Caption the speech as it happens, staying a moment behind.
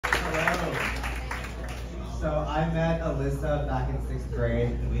So I met Alyssa back in 6th grade,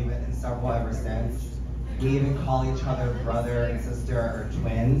 and we've been in several ever since. We even call each other brother and sister or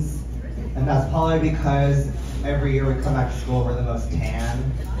twins. And that's probably because every year we come back to school, we're the most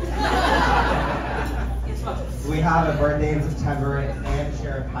tan. We have a birthday in September and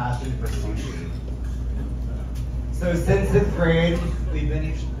share a passion for sushi. So since 6th grade, we've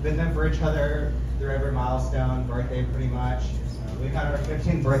been there for each other through every milestone, birthday pretty much. We had our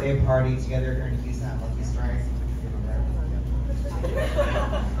 15th birthday party together here in Houston at Lucky Strike.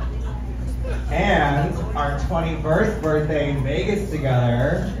 And our 21st birthday in Vegas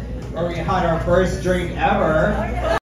together, where we had our first drink ever.